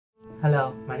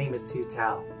Hello, my name is Tu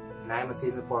Tao, and I am a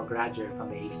Season 4 graduate from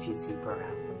the HTC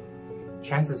program.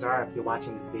 Chances are, if you're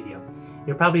watching this video,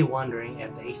 you're probably wondering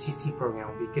if the HTC program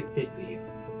will be a good fit for you.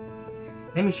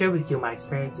 Let me share with you my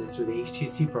experiences through the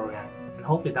HTC program, and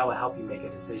hopefully that will help you make a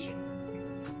decision.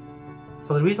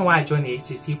 So the reason why I joined the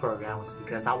HTC program was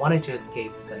because I wanted to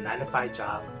escape the 9-to-5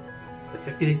 job, the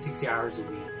 50 to 60 hours a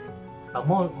week, but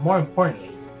more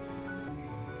importantly,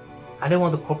 I didn't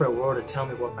want the corporate world to tell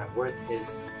me what my worth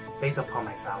is based upon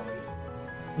my salary.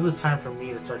 It was time for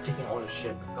me to start taking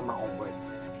ownership of my own worth.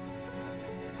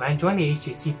 When I joined the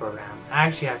HTC program, I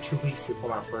actually had 2 weeks before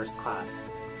my first class.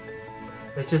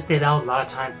 Let's just say that was a lot of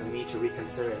time for me to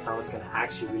reconsider if I was going to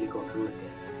actually really go through with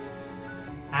it.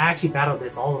 I actually battled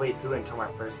this all the way through until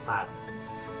my first class.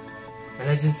 And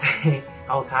let's just say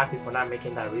I was happy for not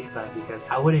making that refund because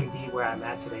I wouldn't be where I'm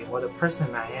at today or the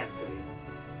person I am today.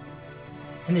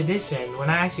 In addition, when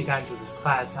I actually got into this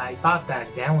class, I thought that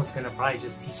Dan was going to probably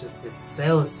just teach us this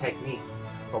sales technique.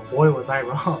 But boy was I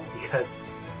wrong, because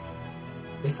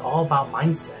it's all about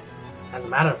mindset. As a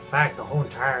matter of fact, the whole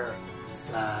entire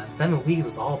 7 weeks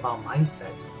was all about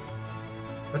mindset.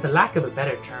 With the lack of a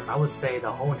better term, I would say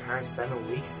the whole entire 7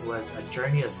 weeks was a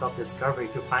journey of self-discovery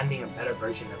to finding a better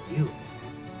version of you.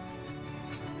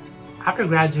 After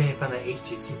graduating from the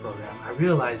HTC program, I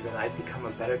realized that I'd become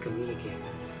a better communicator.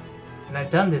 And I've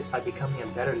done this by becoming a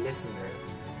better listener,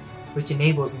 which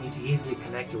enables me to easily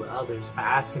connect with others by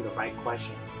asking the right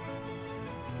questions.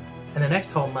 In the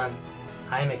next 12 months,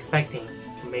 I am expecting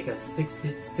to make a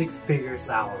six-figure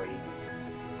salary.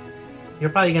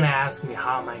 You're probably going to ask me,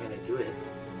 how am I going to do it?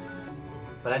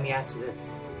 But let me ask you this.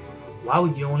 Why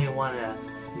would you only want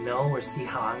to know or see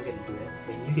how I'm going to do it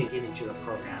when you can get into the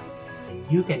program and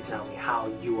you can tell me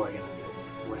how you are going to do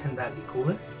it? Wouldn't that be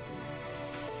cooler?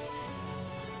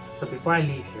 So before I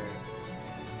leave here,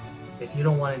 if you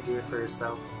don't want to do it for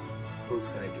yourself, who's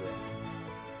going to do it?